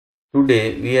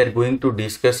Today we are going to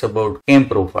discuss about cam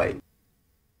profile.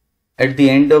 At the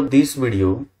end of this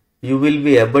video, you will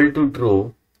be able to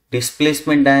draw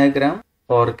displacement diagram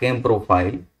for cam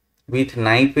profile with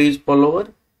knife edge follower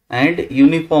and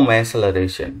uniform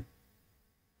acceleration.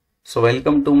 So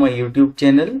welcome to my YouTube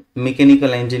channel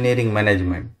Mechanical Engineering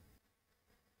Management.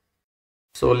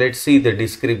 So let's see the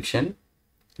description.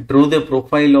 Draw the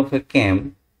profile of a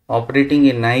cam operating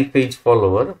a knife edge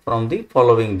follower from the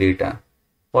following data.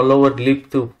 Follower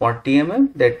lift to 40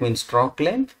 mm, that means stroke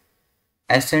length.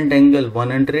 Ascent angle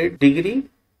 100 degree.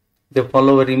 The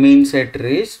follower remains at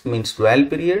rest, means dwell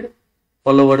period.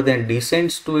 Follower then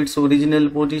descends to its original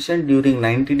position during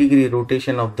 90 degree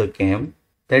rotation of the cam.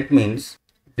 That means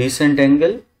descent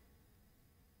angle.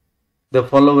 The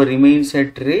follower remains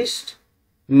at rest,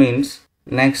 means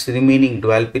next remaining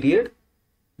dwell period.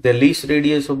 The least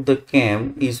radius of the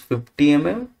cam is 50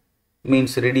 mm,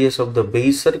 means radius of the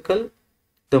base circle.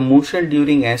 The motion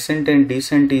during ascent and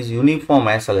descent is uniform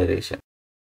acceleration.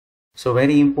 So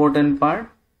very important part.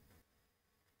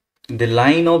 The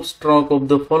line of stroke of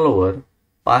the follower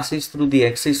passes through the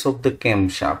axis of the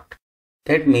camshaft.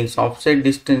 That means offset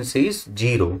distance is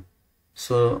 0.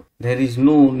 So there is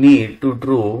no need to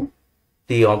draw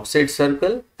the offset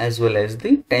circle as well as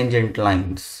the tangent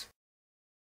lines.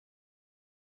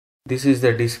 This is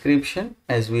the description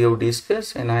as we have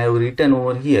discussed, and I have written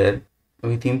over here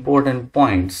with important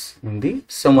points in the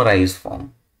summarized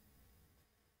form.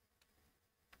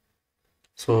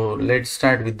 So let's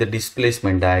start with the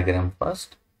displacement diagram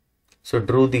first. So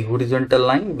draw the horizontal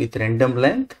line with random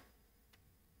length.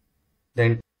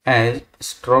 Then as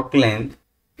stroke length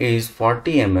is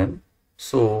 40 mm,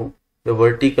 so the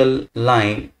vertical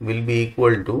line will be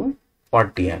equal to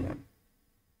 40 mm.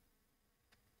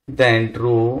 Then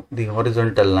draw the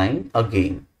horizontal line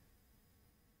again.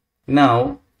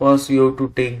 Now first you have to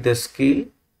take the scale.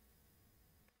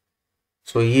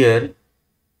 So here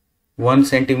 1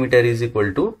 centimeter is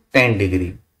equal to 10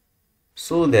 degree.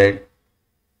 So that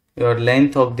your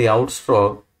length of the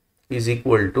outstroke is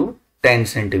equal to 10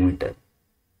 centimeter.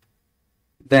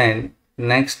 Then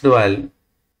next dwell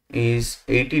is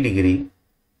 80 degree.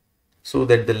 So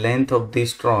that the length of the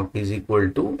stroke is equal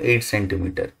to 8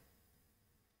 centimeter.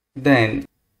 Then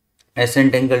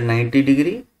ascent angle 90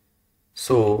 degree.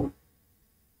 So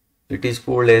it is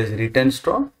called as return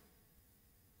stroke,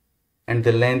 and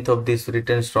the length of this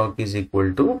return stroke is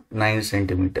equal to 9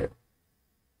 centimeter.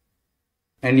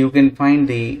 And you can find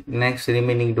the next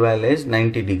remaining dwell as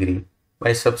 90 degree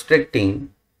by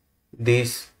subtracting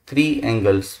these three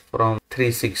angles from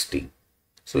 360.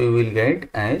 So you will get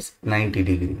as 90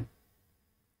 degree.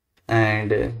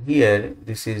 And here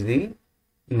this is the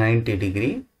 90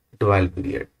 degree dwell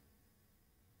period.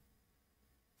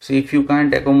 So if you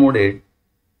can't accommodate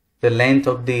the length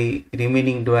of the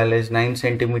remaining dwell as 9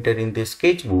 centimeter in the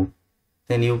sketchbook,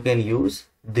 then you can use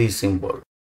this symbol.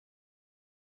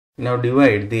 Now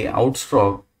divide the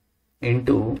outstroke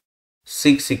into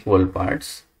 6 equal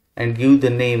parts and give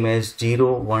the name as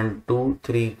 0, 1, 2,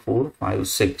 3, 4, 5,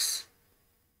 6.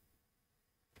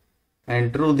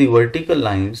 And draw the vertical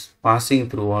lines passing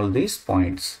through all these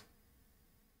points.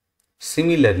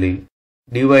 Similarly,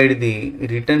 divide the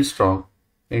return stroke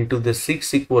into the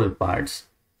 6 equal parts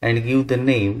and give the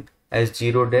name as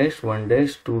 0 dash, 1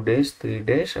 dash, 2 dash, 3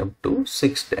 dash up to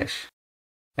 6 dash.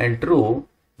 And draw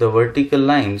the vertical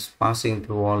lines passing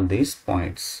through all these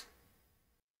points.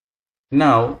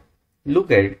 Now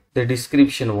look at the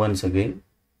description once again.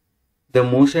 The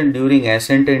motion during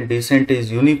ascent and descent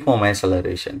is uniform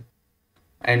acceleration.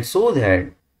 And so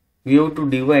that we have to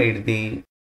divide the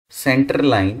center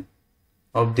line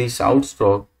of this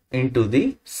outstroke into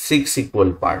the 6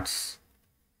 equal parts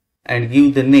and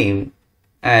give the name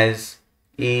as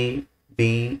A,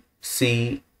 B,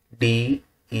 C, D,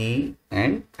 E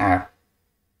and F.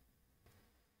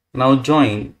 Now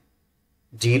join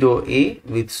 0A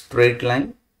with straight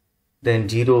line, then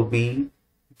 0B,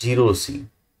 0C.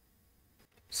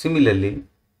 Similarly,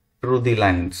 draw the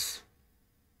lines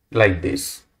like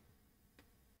this.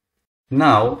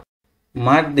 Now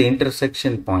mark the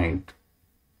intersection point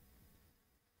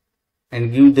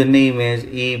and give the name as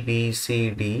A, B, C,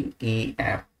 D, E,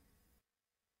 F.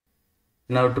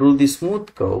 Now draw the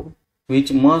smooth curve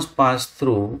which must pass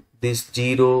through this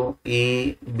 0,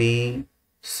 A, B,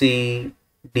 C,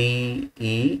 D,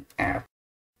 E, F.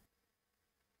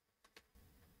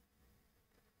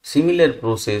 Similar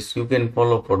process you can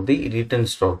follow for the return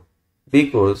stroke,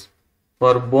 because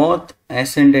for both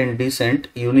ascent and descent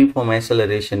uniform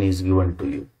acceleration is given to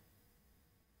you.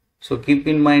 So keep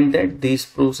in mind that this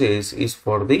process is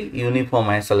for the uniform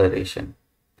acceleration.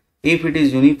 If it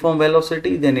is uniform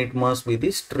velocity, then it must be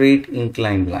the straight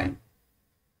inclined line.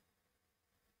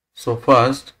 So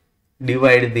first,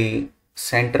 divide the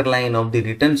center line of the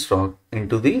return stroke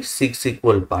into the 6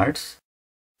 equal parts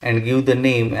and give the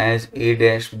name as A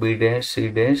dash, B dash, C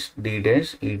dash, D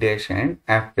dash, E dash and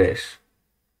F dash.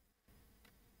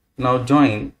 Now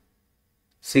join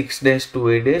 6 dash to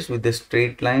A dash with a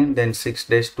straight line, then 6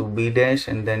 dash to B dash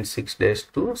and then 6 dash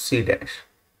to C dash.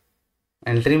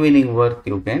 And remaining work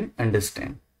you can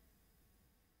understand.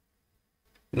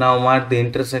 Now mark the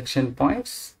intersection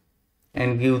points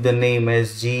and give the name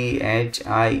as G, H,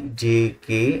 I, J,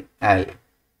 K, L.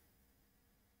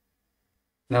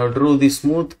 Now draw the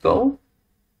smooth curve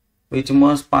which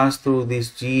must pass through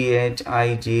this G, H,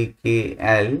 I, J, K,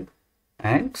 L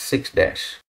and 6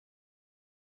 dash.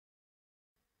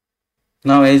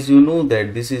 Now as you know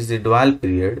that this is the dual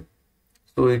period,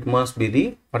 so it must be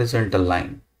the horizontal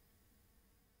line.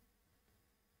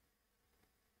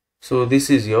 So this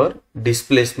is your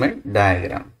displacement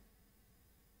diagram.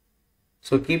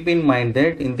 So keep in mind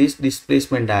that in this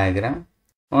displacement diagram,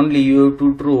 only you have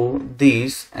to draw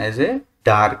this as a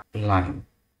dark line.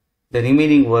 The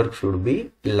remaining work should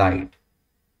be light.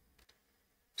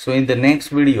 So in the next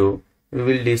video, we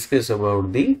will discuss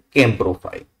about the cam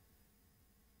profile.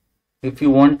 If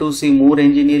you want to see more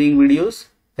engineering videos,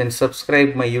 then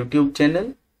subscribe my YouTube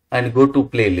channel and go to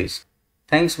playlist.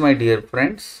 Thanks my dear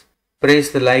friends.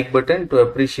 Press the like button to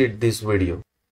appreciate this video.